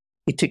sure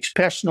he takes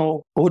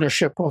personal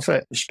ownership of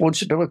it,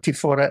 responsibility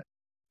for it.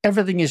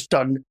 Everything is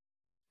done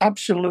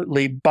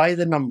absolutely by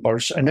the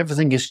numbers and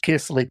everything is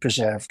carefully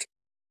preserved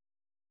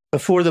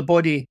before the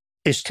body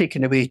is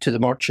taken away to the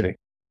mortuary.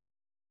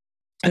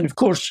 And of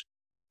course,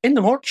 in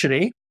the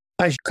mortuary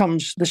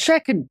comes the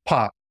second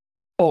part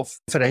of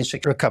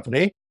forensic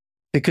recovery,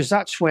 because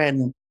that's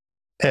when,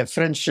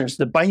 for instance,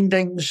 the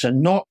bindings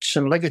and knots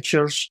and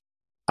ligatures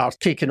are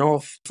taken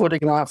off,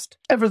 photographed,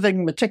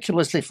 everything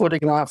meticulously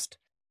photographed.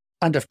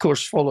 And of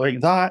course, following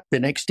that, the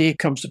next day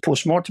comes the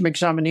post-mortem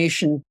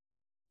examination,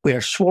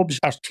 where swabs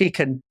are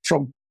taken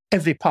from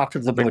every part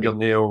of the body.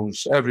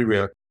 Fingernails,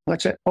 everywhere.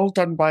 That's it, all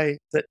done by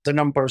the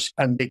numbers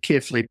and they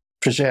carefully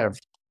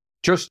preserved.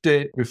 Just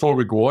before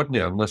we go on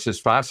there, and this is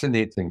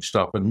fascinating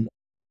stuff, and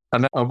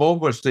I'm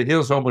almost, the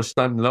hair's almost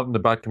standing up in the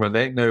back of my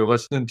neck now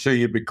listening to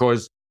you,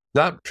 because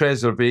that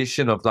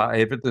preservation of that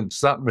evidence,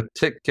 that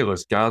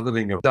meticulous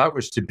gathering of that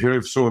was to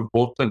prove so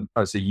important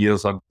as the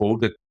years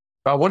unfolded.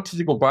 But I wanted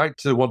to go back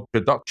to the word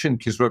production,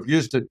 because we've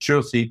used it 2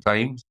 or 3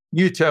 times.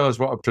 You tell us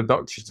what a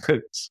production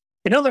is.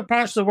 In other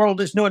parts of the world,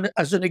 it's known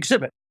as an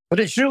exhibit, but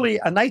it's really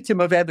an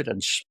item of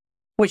evidence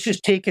which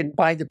is taken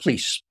by the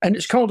police. And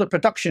it's called a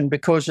production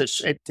because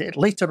it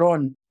later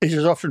on it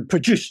is often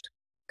produced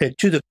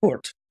to the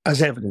court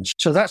as evidence.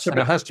 So that's and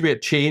it has to be a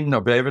chain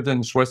of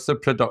evidence with the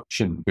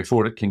production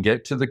before it can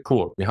get to the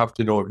court. We have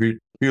to know who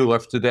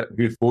lifted it,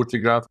 who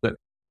photographed it.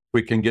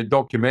 We can get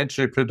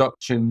documentary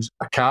productions.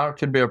 A car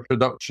can be a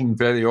production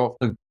very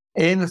often.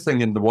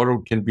 Anything in the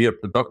world can be a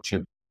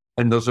production.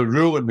 And there's a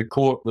rule in the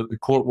court that the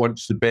court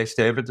wants the best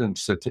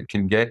evidence that it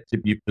can get to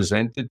be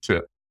presented to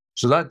it.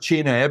 So that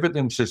chain of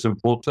evidence is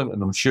important,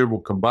 and I'm sure we'll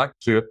come back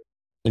to it.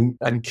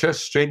 And Chris,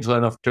 strangely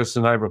enough, Chris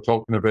and I were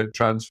talking about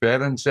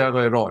transference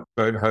earlier on,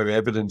 about how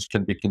evidence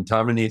can be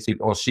contaminated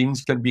or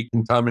scenes can be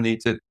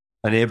contaminated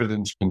and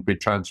evidence can be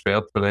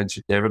transferred,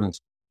 forensic evidence.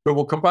 But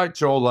we'll come back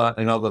to all that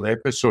in other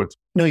episodes.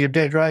 No, you're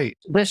dead right.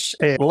 This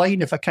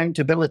line of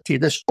accountability,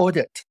 this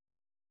audit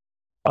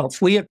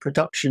of where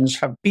productions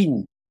have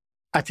been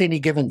at any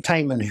given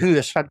time and who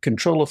has had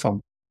control of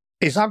them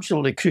is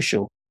absolutely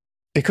crucial.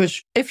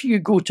 Because if you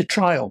go to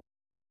trial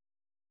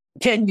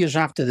 10 years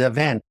after the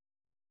event,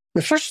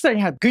 the first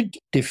thing a good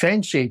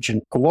defence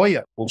agent, a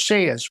lawyer, will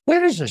say is,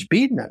 where has this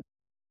been then?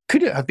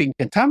 Could it have been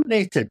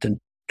contaminated? And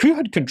who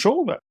had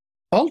controlled it?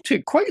 All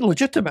to quite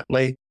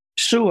legitimately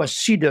sow a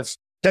seed of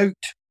doubt.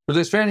 But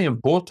it's very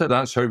important.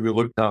 That's how we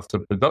looked after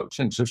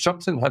production. So if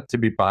something had to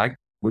be bagged,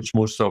 which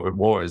most of it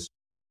was,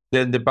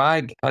 then the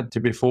bag had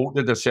to be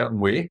folded a certain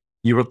way.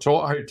 You were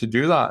taught how to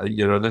do that at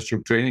your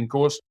initial training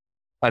course.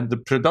 And the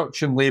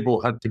production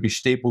label had to be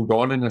stapled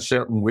on in a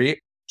certain way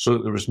so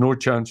that there was no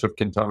chance of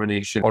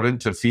contamination or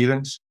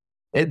interference.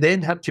 It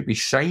then had to be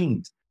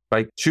signed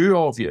by two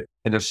of you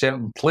in a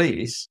certain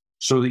place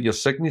so that your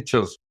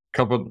signatures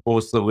covered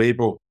both the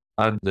label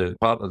and the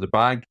part of the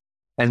bag.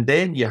 And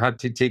then you had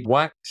to take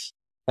wax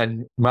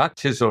and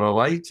matches or a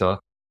lighter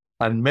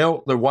and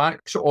melt the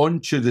wax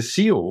onto the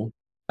seal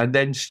and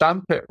then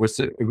stamp it with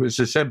it was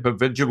a Semper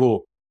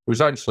Vigilo. It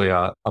was actually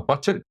a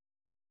button.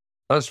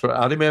 That's what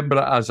I remember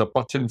it as, a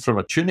button from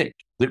a tunic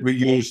that we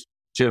used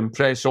to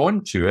impress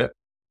onto it,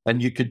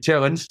 and you could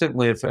tell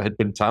instantly if it had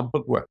been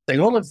tampered with.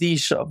 And all of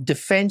these sort of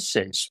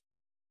defences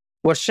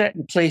were set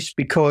in place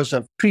because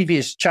of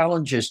previous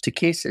challenges to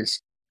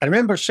cases. I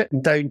remember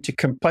sitting down to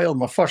compile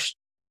my first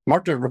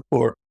murder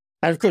report.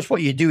 And of course,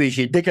 what you do is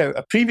you dig out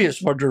a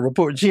previous murder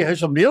report and see how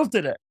somebody else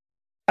did it.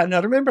 And I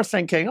remember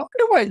thinking, I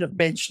wonder why they've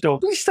mentioned all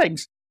these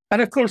things.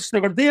 And of course,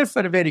 they were there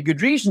for a very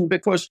good reason,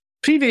 because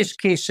previous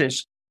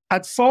cases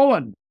had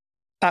fallen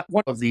at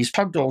one of these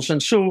hurdles.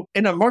 And so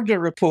in a murder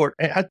report,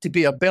 it had to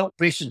be a belt,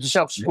 braces, and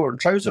self-support and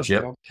trousers.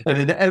 Yep. And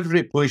in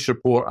every police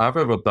report I've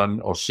ever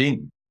done or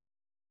seen,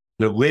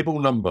 the label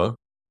number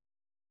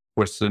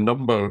with the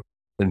number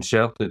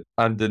inserted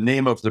and the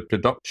name of the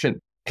production,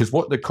 because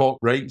what the cop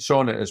writes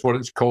on it is what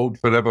it's called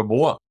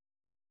forevermore,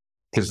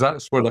 because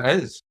that's what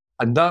it is.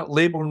 And that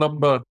label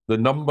number, the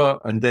number,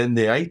 and then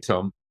the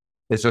item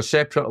is a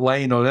separate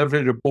line on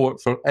every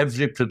report for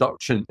every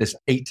production. It's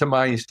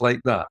itemised like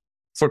that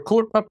for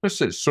court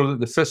purposes, so that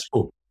the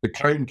fiscal, the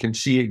Crown, can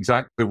see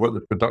exactly what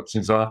the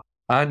productions are.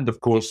 And of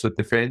course, the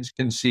defence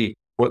can see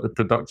what the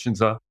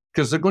productions are,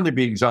 because they're going to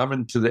be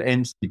examined to the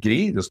nth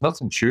degree. There's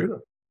nothing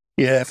sure.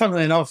 Yeah,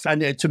 funnily enough,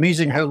 and it's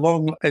amazing how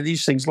long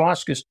these things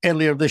last, because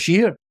earlier this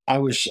year, I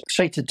was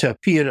cited to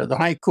appear at the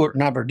High Court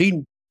in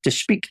Aberdeen to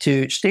speak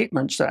to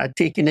statements that I'd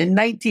taken in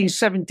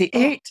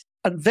 1978.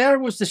 And there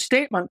was the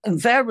statement,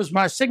 and there was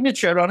my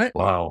signature on it.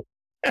 Wow.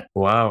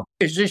 Wow.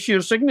 Is this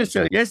your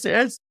signature? Yes, it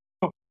is.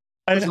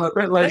 It's a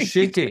bit less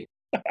shaky.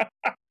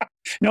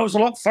 No, it was a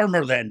lot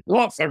firmer then.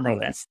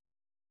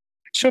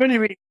 So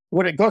anyway,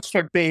 we're at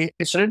Gosford Bay.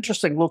 It's an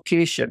interesting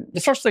location.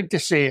 The first thing to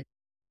say,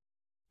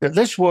 that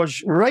this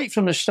was, right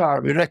from the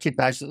start, we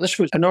recognised that this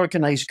was an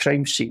organised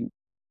crime scene.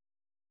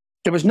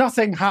 There was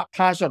nothing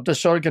haphazard,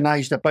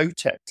 disorganised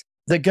about it.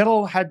 The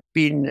girl had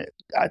been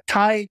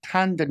tied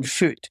hand and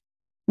foot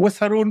with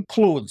her own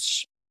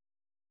clothes,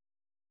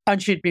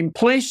 and she'd been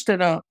placed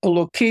in a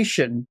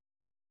location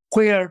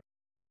where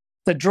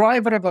the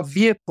driver of a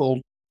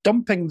vehicle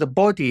dumping the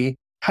body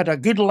had a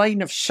good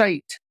line of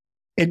sight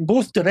in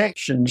both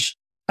directions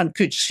and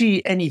could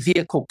see any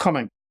vehicle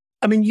coming.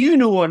 I mean, you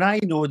know and I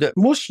know that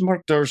most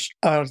murders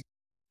are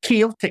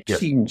chaotic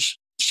scenes.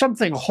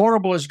 Something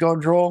horrible has gone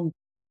wrong,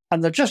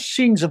 and they're just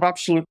scenes of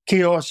absolute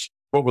chaos.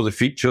 What were the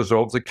features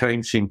of the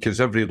crime scene?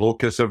 Because every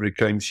locus, every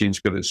crime scene's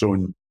got its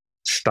own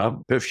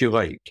stamp, if you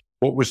like.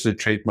 What was the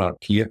trademark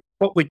here?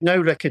 What we'd now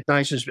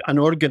recognise as an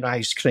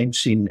organised crime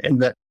scene, in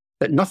that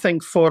nothing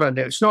foreign,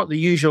 it's not the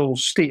usual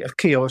state of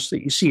chaos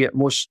that you see at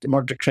most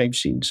murder crime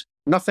scenes.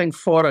 Nothing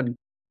foreign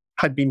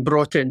had been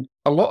brought in.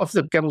 A lot of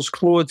the girl's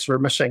clothes were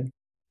missing.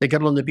 The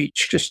girl on the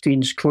beach,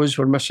 Christine's clothes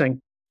were missing.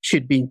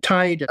 She'd been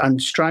tied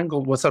and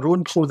strangled with her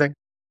own clothing.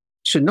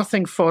 So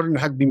nothing foreign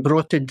had been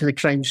brought into the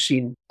crime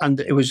scene, and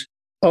it was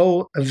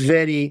all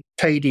very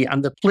tidy.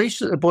 And the place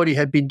that the body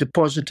had been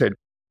deposited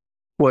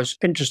was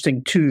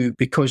interesting too,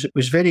 because it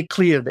was very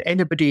clear that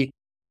anybody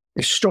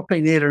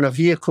stopping there in a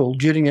vehicle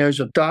during hours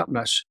of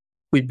darkness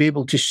would be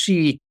able to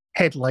see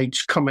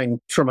headlights coming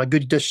from a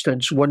good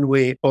distance one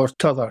way or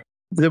t'other.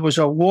 There was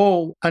a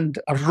wall and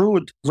a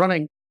road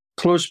running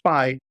close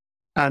by,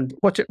 and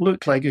what it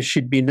looked like is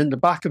she'd been in the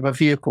back of a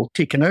vehicle,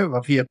 taken out of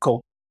a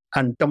vehicle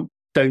and dumped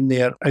down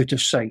there out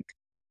of sight.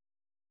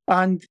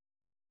 And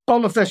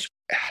all of this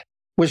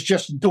was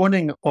just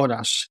dawning on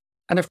us.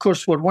 And of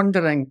course, we're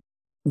wondering,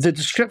 the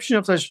description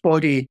of this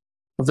body,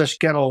 of this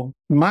girl,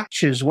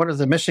 matches one of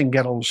the missing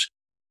girls.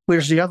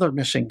 Where's the other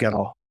missing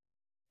girl?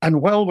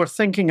 And while we're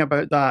thinking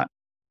about that,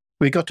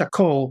 we got a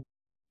call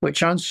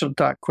which answered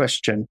that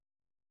question,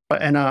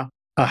 but in a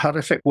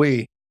horrific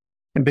way.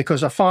 And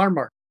because a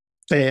farmer,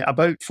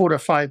 about 4 or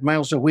 5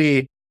 miles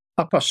away,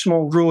 up a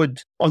small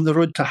road, on the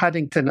road to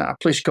Haddington at a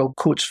place called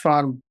Coates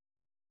Farm,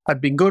 had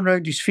been going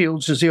round his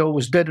fields as he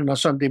always did on a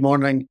Sunday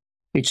morning.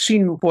 He'd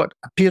seen what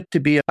appeared to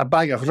be a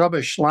bag of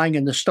rubbish lying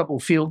in the stubble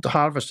field. The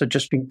harvest had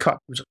just been cut.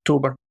 It was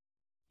October.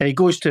 And he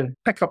goes to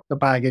pick up the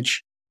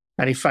baggage,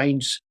 and he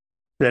finds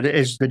that it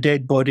is the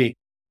dead body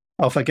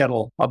of a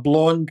girl, a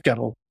blonde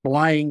girl,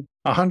 lying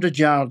 100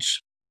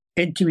 yards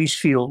into his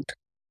field,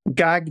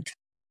 gagged,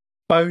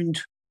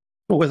 bound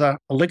with a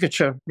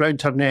ligature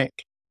round her neck,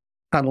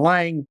 and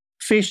lying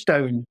face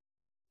down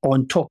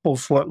on top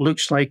of what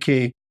looks like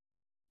a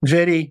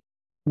very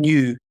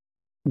new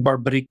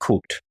Burberry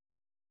coat.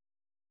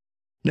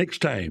 Next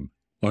time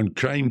on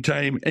Crime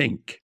Time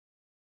Inc.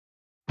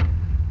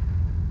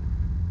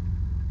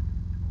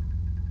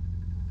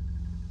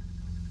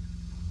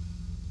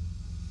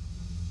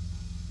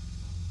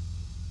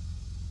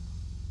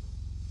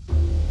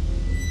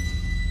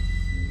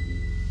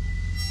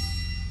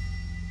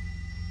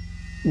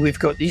 We've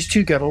got these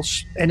two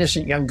girls,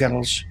 innocent young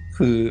girls,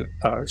 who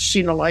are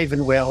seen alive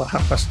and well at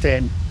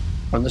 10:30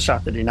 on the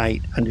Saturday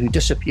night and who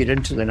disappear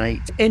into the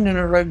night in and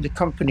around the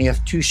company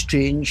of two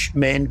strange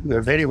men who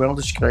are very well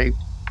described.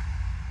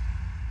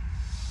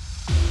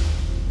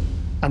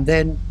 And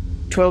then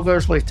 12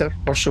 hours later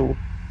or so,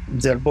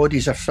 their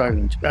bodies are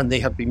found and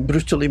they have been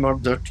brutally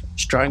murdered,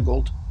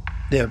 strangled.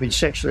 They have been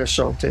sexually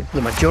assaulted.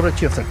 The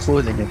majority of their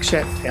clothing,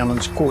 except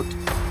Helen's coat,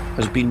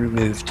 has been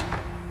removed.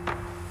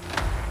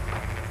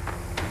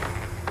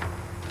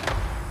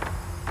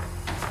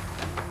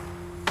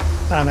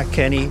 Anna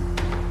Kenny,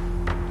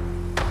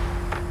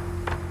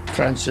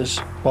 Frances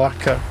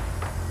Barker,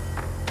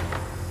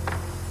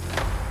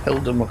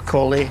 Hilda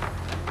Macaulay,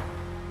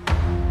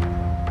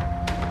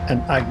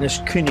 and Agnes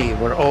Cooney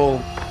were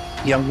all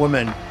young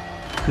women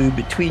who,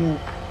 between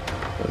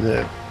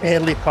the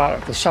early part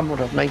of the summer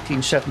of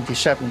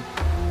 1977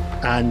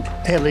 and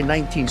early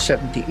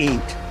 1978,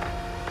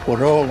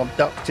 were all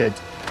abducted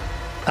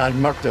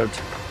and murdered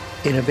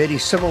in a very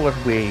similar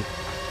way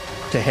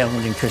to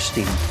Helen and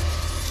Christine.